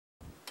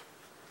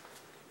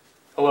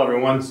Hello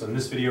everyone, so in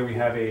this video we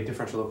have a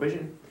differential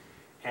equation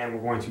and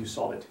we're going to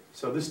solve it.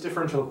 So this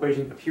differential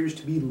equation appears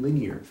to be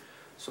linear.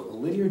 So a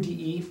linear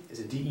dE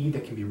is a dE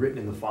that can be written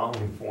in the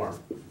following form.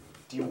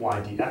 dy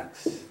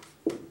dx,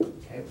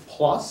 okay,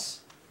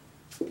 plus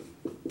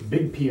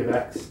big P of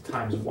x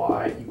times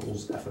y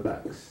equals f of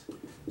x.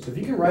 So if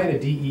you can write a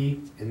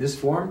dE in this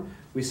form,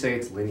 we say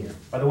it's linear.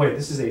 By the way,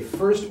 this is a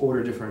first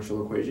order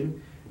differential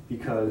equation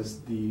because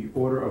the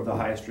order of the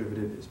highest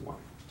derivative is 1.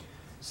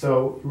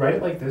 So write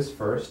it like this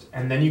first,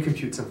 and then you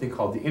compute something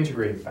called the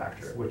integrating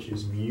factor, which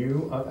is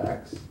mu of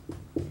x,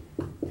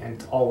 and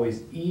it's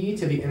always e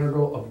to the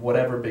integral of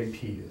whatever big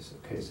P is.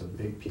 Okay, so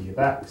big P of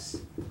x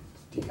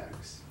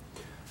dx.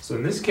 So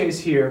in this case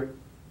here,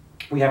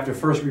 we have to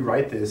first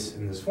rewrite this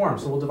in this form.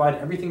 So we'll divide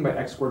everything by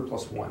x squared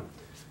plus 1.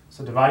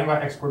 So dividing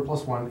by x squared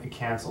plus 1, it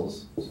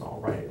cancels. So I'll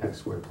write x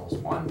squared plus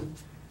 1,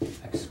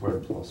 x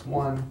squared plus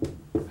 1,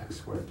 x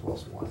squared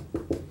plus 1.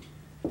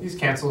 These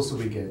cancel, so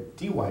we get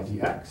dy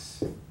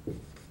dx.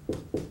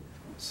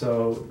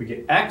 So we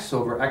get x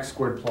over x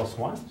squared plus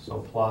 1, so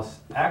plus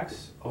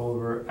x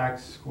over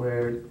x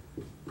squared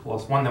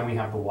plus 1, then we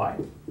have the y.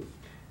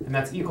 And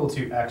that's equal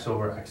to x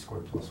over x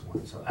squared plus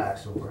 1, so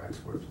x over x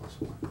squared plus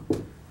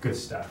 1. Good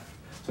stuff.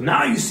 So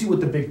now you see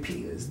what the big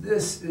P is.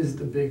 This is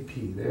the big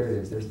P. There it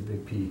is. There's the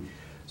big P.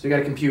 So you got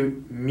to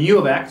compute mu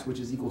of x, which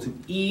is equal to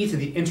e to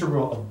the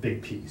integral of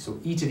big P. So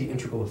e to the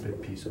integral of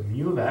big P. So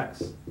mu of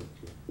x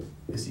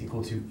is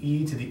equal to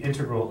e to the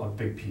integral of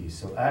big P.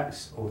 So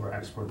x over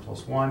x squared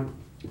plus 1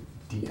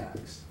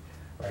 dx.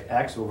 Right?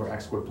 X over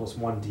x squared plus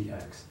 1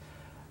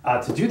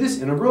 dx. To do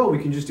this integral, we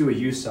can just do a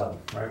u sub.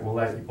 Right? We'll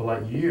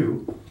let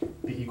u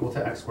be equal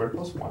to x squared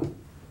plus 1.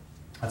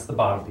 That's the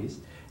bottom piece.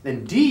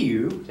 Then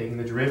du, taking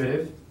the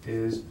derivative,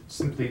 is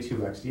simply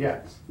 2x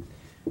dx.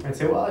 And I'd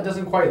say, well, it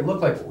doesn't quite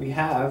look like what we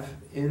have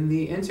in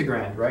the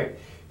integrand, right?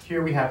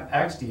 Here we have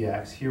x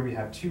dx, here we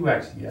have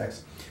 2x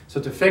dx. So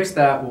to fix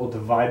that, we'll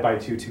divide by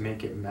 2 to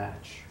make it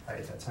match,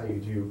 right? That's how you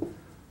do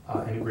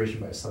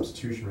integration by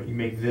substitution, right? You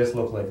make this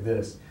look like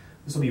this.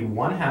 This will be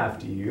 1/2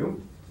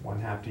 du,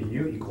 1/2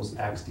 du equals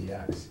x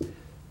dx.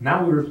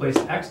 Now we replace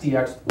x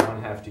dx with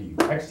 1/2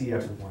 du, x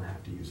dx with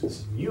 1/2 du. So this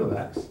is mu of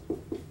x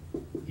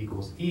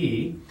equals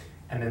e,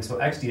 and then so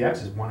x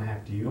dx is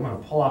 1/2 du. I'm going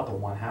to pull out the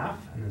 1/2,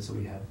 and then so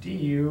we have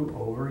du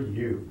over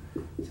u.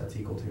 So that's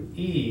equal to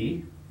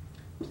e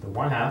to the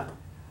 1/2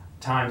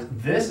 times,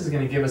 this is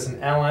going to give us an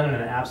ln and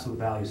an absolute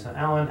value. So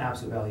ln,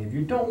 absolute value of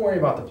u. Don't worry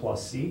about the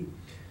plus c.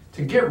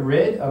 To get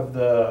rid of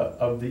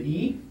the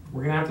e,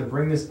 we're going to have to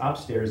bring this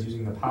upstairs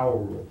using the power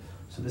rule.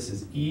 So this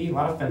is e, a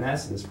lot of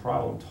finesse in this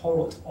problem.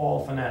 Total, it's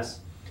all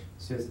finesse.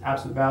 So it's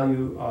absolute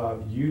value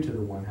of u to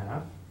the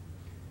 1/2.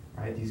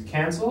 Right? These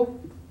cancel,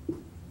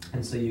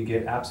 and so you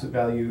get absolute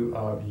value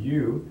of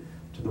u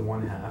to the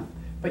 1/2.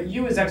 But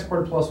u is x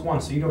squared plus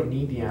 1, so you don't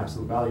need the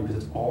absolute value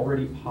because it's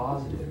already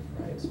positive,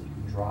 right? So you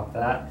can drop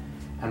that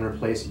and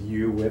replace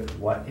u with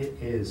what it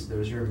is.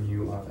 There's your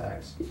mu of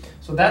x.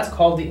 So that's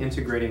called the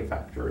integrating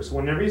factor. So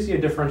whenever you see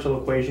a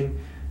differential equation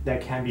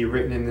that can be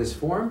written in this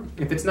form,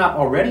 if it's not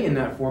already in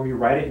that form, you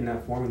write it in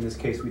that form. In this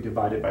case, we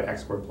divide it by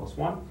x squared plus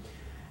 1.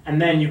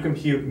 And then you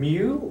compute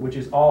mu, which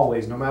is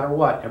always, no matter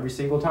what, every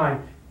single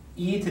time,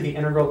 e to the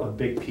integral of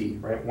big P,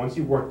 right? Once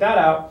you work that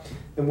out,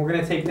 then we're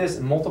going to take this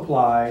and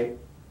multiply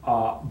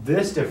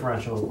this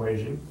differential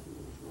equation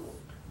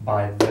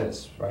by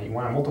this, right? You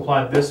want to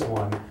multiply this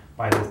one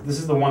by this. This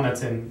is the one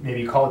that's in,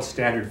 maybe call it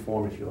standard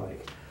form if you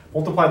like.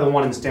 Multiply the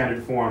one in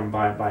standard form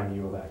by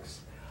mu of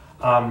x.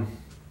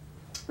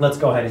 Let's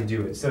go ahead and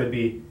do it. So it'd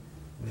be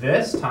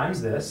this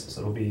times this,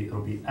 so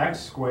it'll be x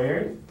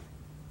squared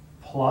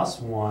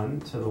plus 1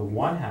 to the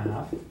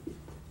 1/2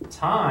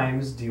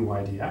 times dy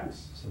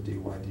dx, so dy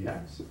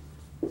dx.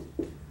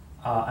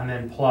 And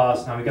then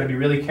plus, now we've got to be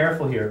really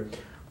careful here.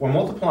 We're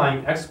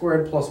multiplying x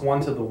squared plus 1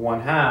 to the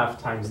 1/2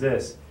 times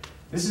this.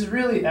 This is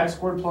really x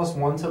squared plus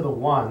 1 to the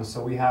 1,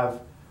 so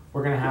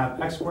we're going to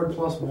have x squared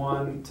plus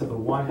 1 to the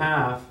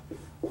 1/2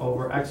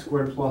 over x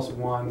squared plus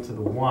 1 to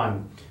the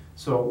 1.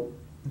 So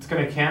it's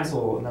going to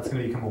cancel, and that's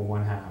going to become a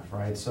 1/2,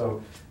 right?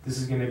 So this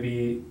is going to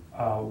be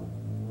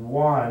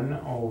 1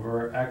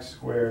 over x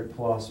squared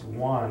plus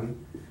 1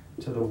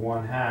 to the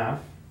 1/2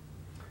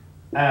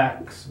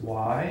 x,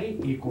 y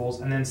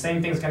equals, and then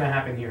same thing's going to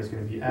happen here. It's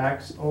going to be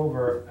x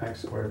over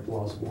x squared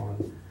plus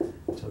 1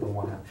 to the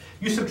 1/2.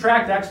 You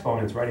subtract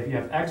exponents, right? If you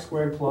have x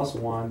squared plus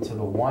 1 to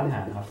the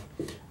 1/2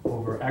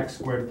 over x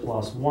squared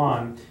plus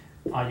 1,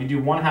 you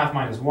do 1/2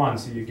 minus 1,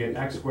 so you get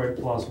x squared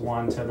plus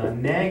 1 to the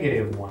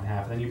negative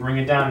 1/2. Then you bring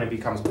it down and it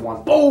becomes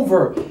 1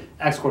 over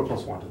x squared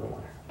plus 1 to the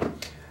 1/2.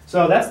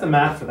 So that's the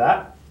math for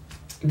that.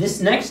 This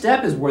next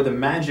step is where the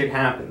magic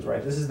happens,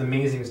 right? This is the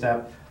amazing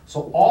step.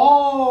 So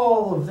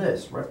all of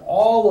this, right?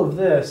 All of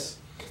this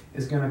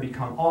is going to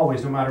become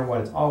always, no matter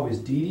what, it's always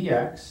d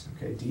dx,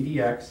 okay, d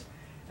dx,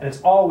 and it's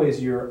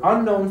always your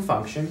unknown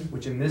function,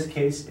 which in this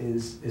case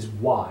is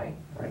y,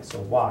 right?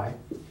 So y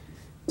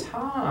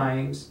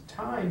times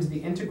the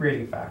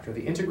integrating factor.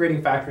 The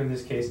integrating factor in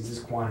this case is this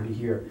quantity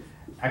here,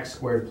 x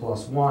squared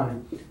plus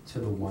 1 to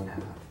the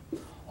 1/2.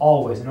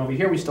 always. And over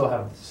here we still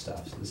have this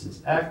stuff. So this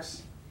is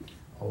x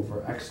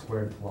over x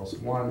squared plus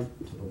 1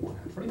 to the 1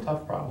 half. Pretty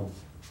tough problem.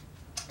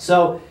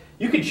 So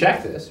you could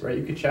check this, right?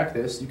 You could check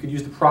this. You could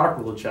use the product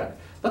rule to check.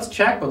 Let's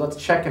check, but let's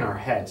check in our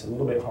heads. A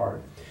little bit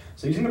hard.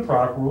 So using the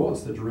product rule,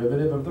 it's the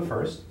derivative of the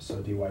first, so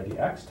dy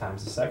dx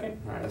times the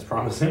second. All right, that's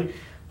promising.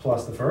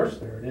 Plus the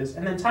first, there it is.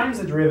 And then times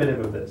the derivative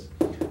of this.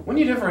 When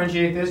you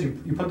differentiate this,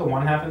 you put the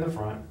 1/2 in the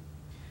front,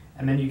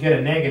 and then you get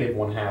a negative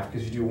 1/2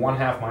 because you do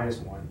 1/2 minus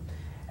 1.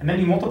 And then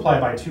you multiply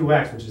by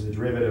 2x, which is the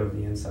derivative of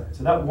the inside.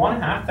 So that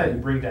 1/2 that you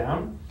bring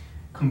down,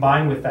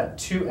 combined with that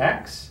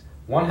 2x,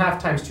 1/2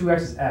 times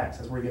 2x is x.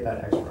 That's where you get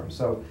that x from.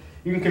 So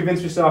you can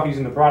convince yourself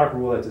using the product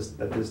rule that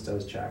this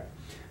does check.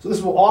 So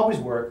this will always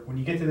work. When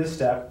you get to this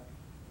step,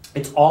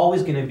 it's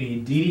always going to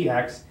be d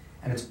dx,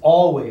 and it's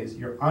always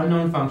your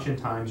unknown function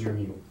times your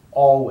mu.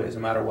 Always,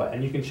 no matter what.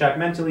 And you can check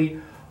mentally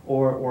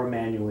or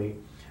manually.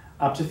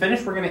 To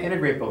finish, we're going to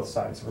integrate both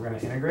sides. So we're going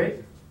to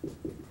integrate.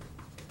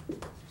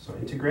 So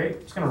integrate.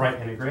 I'm just going to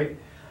write integrate.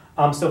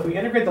 So if we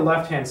integrate the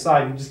left-hand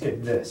side, we just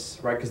get this,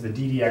 right? Because the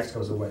d dx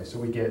goes away. So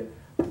we get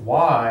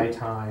y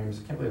times,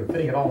 I can't believe I'm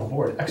fitting it all on the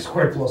board, x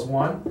squared plus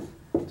 1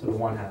 to the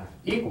 1/2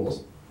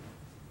 equals.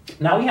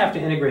 Now we have to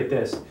integrate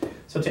this.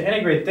 So to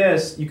integrate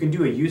this, you can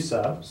do a u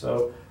sub.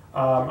 So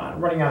I'm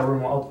running out of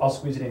room, I'll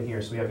squeeze it in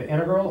here. So we have the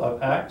integral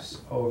of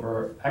x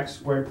over x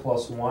squared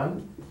plus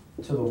 1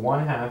 to the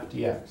 1/2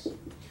 dx.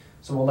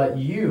 So we'll let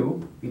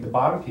u be the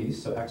bottom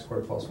piece, so x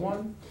squared plus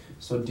 1.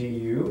 So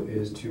du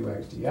is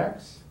 2x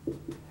dx.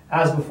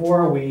 As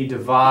before, we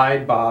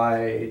divide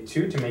by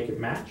 2 to make it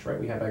match, right?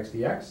 We have x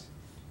dx.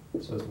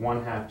 So it's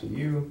 1/2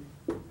 du,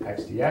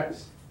 x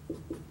dx.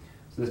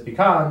 So this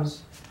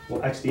becomes,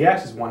 well, x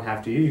dx is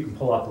 1/2 du. You can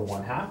pull out the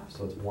 1/2.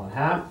 So it's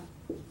 1/2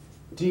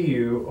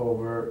 du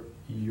over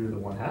u to the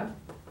 1/2.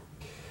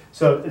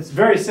 So it's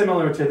very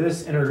similar to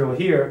this integral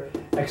here,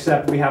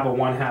 except we have a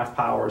 1/2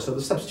 power. So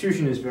the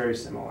substitution is very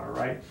similar,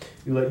 right?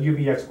 You let u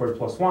be x squared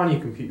plus 1, you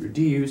compute your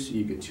du, so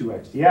you get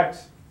 2x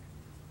dx.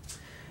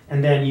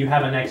 And then you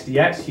have an x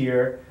dx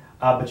here,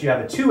 but you have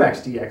a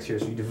 2x dx here,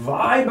 so you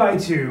divide by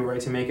 2,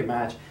 right, to make it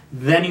match.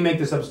 Then you make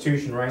the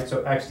substitution, right?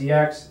 So x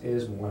dx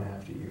is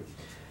 1/2 du.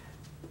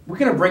 We're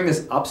going to bring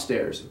this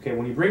upstairs, okay?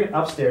 When you bring it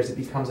upstairs, it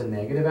becomes a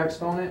negative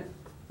exponent.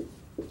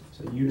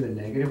 So u to the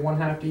negative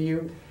 1/2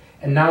 du.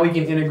 And now we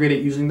can integrate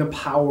it using the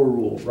power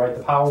rule, right?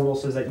 The power rule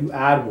says that you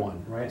add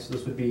 1, right? So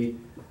this would be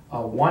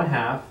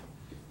 1/2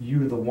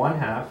 u to the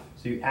 1/2.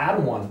 So you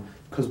add 1,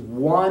 because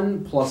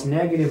 1 plus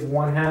negative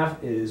 1/2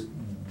 is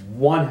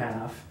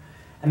 1/2.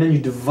 And then you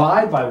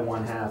divide by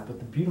 1/2. But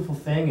the beautiful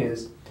thing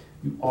is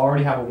you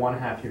already have a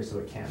 1/2 here, so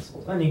it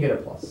cancels. And you get a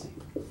plus c.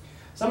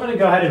 So I'm going to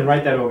go ahead and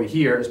write that over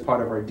here as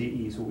part of our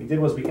DE. So what we did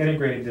was we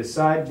integrated this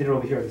side, did it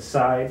over here on the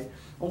side,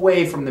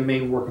 away from the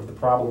main work of the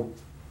problem.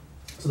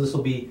 So this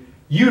will be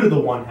u to the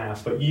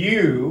 1/2, but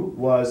u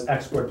was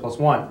x squared plus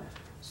 1.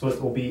 So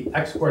it will be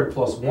x squared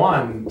plus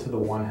 1 to the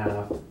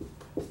 1/2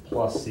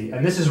 plus c.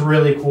 And this is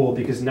really cool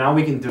because now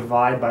we can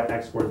divide by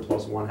x squared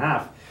plus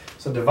 1/2.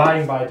 So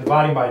dividing by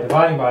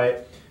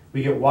it,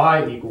 we get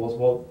y equals,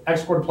 well,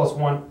 x squared plus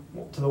 1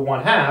 to the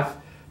 1/2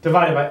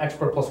 divided by x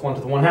squared plus 1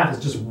 to the 1/2 is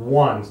just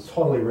 1. It's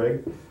totally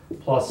rigged.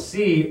 Plus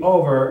c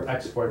over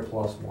x squared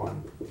plus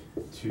 1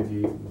 to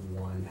the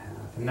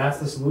 1/2. And that's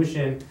the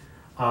solution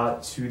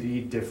to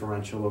the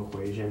differential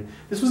equation.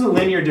 This was a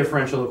linear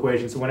differential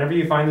equation, so whenever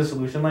you find a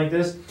solution like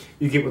this,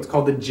 you get what's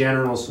called the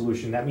general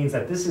solution. That means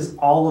that this is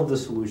all of the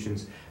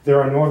solutions. There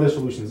are no other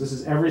solutions. This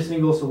is every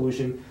single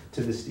solution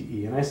to this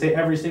DE. And I say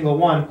every single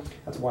one,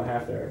 that's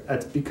 1/2 there.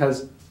 That's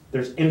because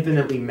there's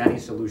infinitely many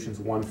solutions,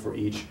 one for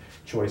each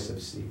choice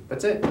of C.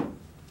 That's it.